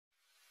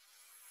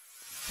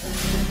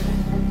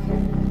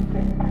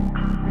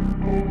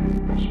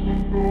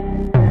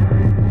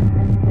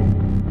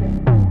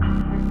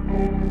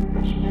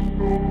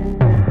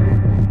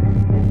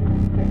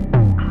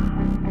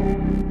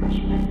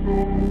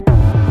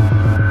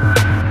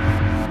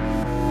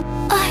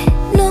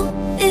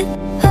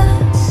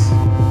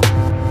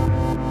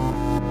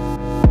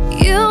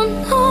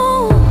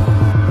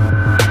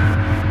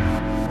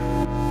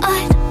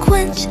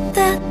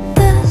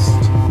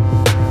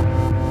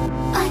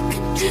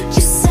You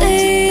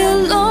say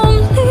you're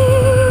lonely,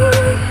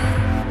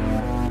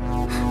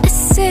 I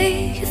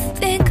say you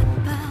think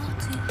about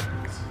it.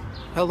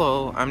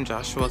 Hello, I'm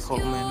Joshua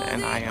Coleman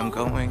and I am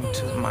going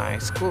to my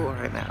school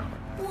right now.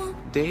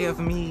 Day of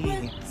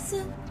me.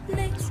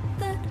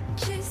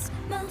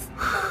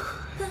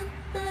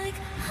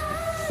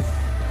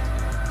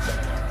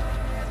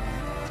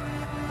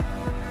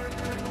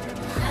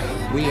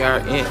 We are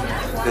in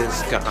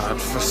this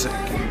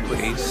godforsaken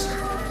place.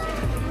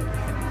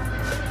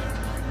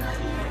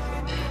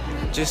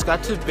 Just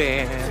got to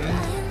bed.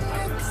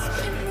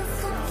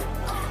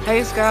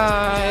 Hey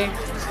Sky,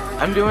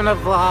 I'm doing a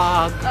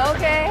vlog.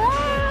 Okay.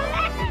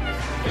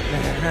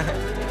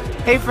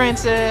 Hey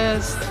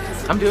Francis,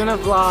 I'm doing a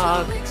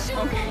vlog.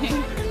 Okay.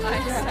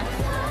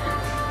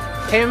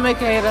 Hey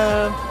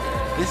Makeda,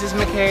 this is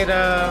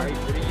Makeda.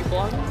 What are you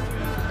vlogging?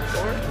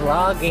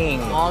 Vlogging.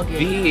 Vlogging.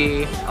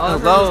 V.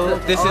 Hello,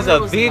 this is a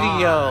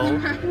video.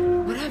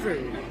 Whatever.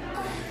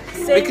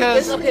 Say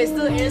Because this, okay,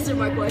 still answer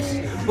my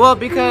question. well,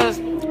 because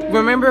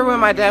remember when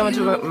my dad went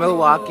to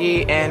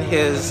Milwaukee and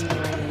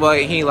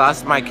he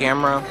lost my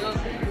camera.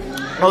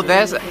 Well,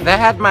 that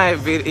had my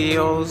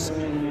videos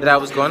that I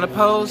was going to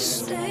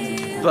post,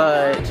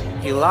 but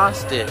he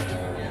lost it.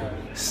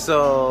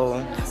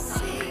 So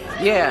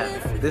yeah,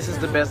 this is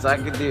the best I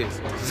could do.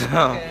 So,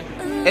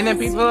 and then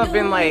people have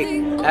been like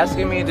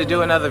asking me to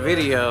do another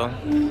video.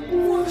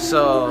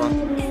 So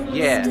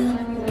yeah,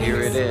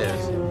 here it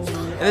is.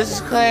 And this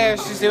is Claire.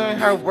 She's doing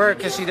her work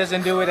because she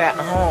doesn't do it at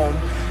home.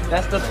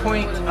 That's the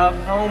point of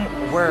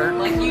homework.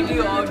 Like you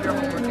do all of your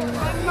homework at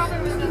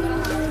home.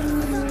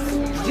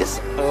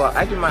 Just, well,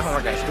 I do my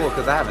homework at school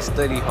because I have a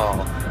study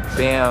hall.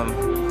 Bam.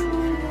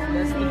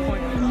 That's the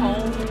point of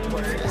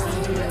homework, is to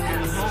do it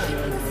at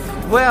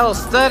home. Well,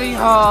 study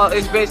hall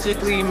is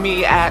basically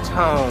me at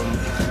home.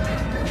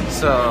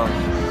 So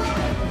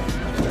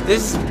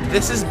this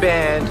is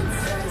band.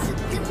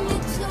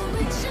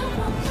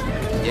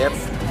 Yep.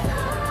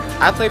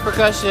 I play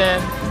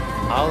percussion.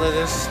 All of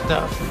this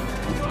stuff.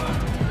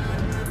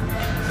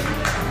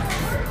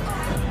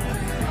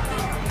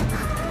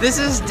 This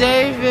is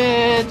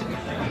David.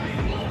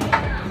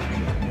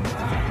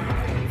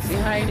 Say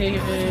hi,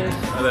 David.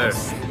 Hi there.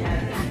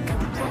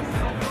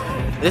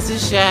 This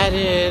is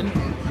Shannon.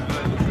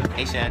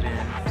 Hey, Shannon.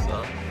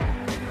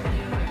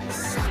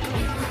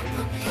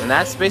 And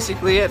that's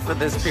basically it for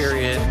this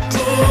period.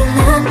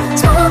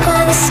 Smoke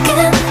on your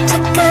skin to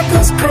get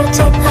those pretty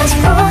eyes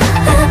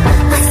rolling.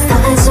 My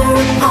thighs are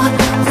apart,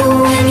 but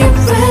when you're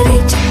ready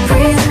to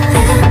breathe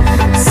in,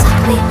 suck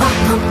me up,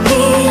 I'm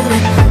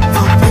healing.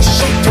 For the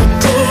shit you're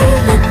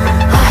dealing.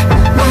 Hot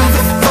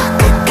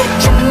motherfucker, get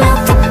your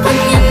mouth open,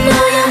 you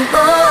know you're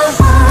mine.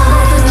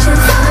 Put you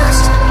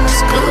first,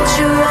 just close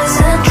your eyes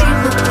and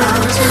dream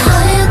about it.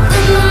 Higher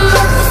than a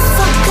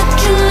motherfucker,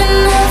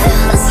 dreaming of it,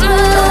 let's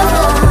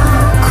move.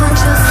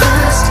 Quench your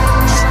thirst,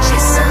 just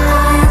chase a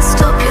high and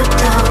stop your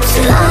doubts.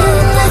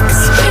 Flying like a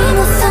stream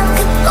of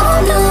thunder, all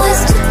the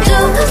ways to do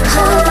it.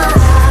 Higher than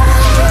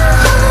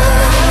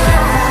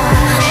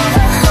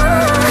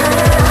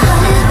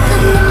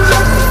a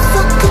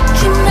motherfucker,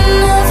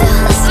 dreaming of it,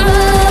 let's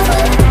move.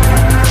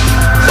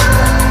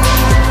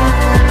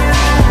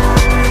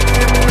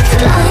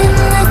 Flying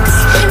like a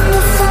stream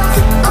of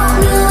thunder, all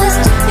the ways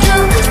to do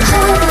it.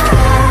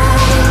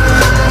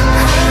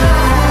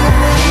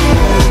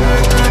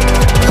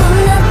 All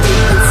that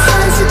deep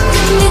inside, so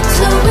you need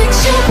to reach,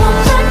 you won't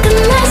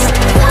recognize it.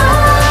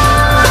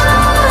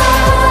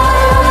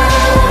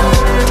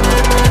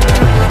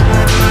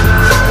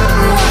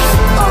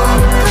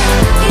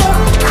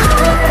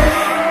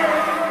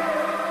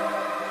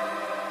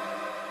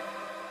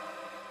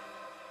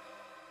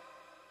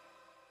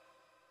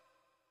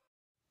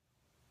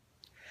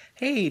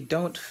 Hey,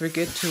 don't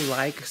forget to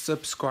like,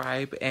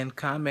 subscribe, and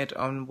comment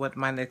on what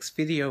my next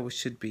video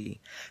should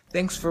be.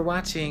 Thanks for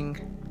watching.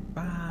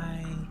 Bye.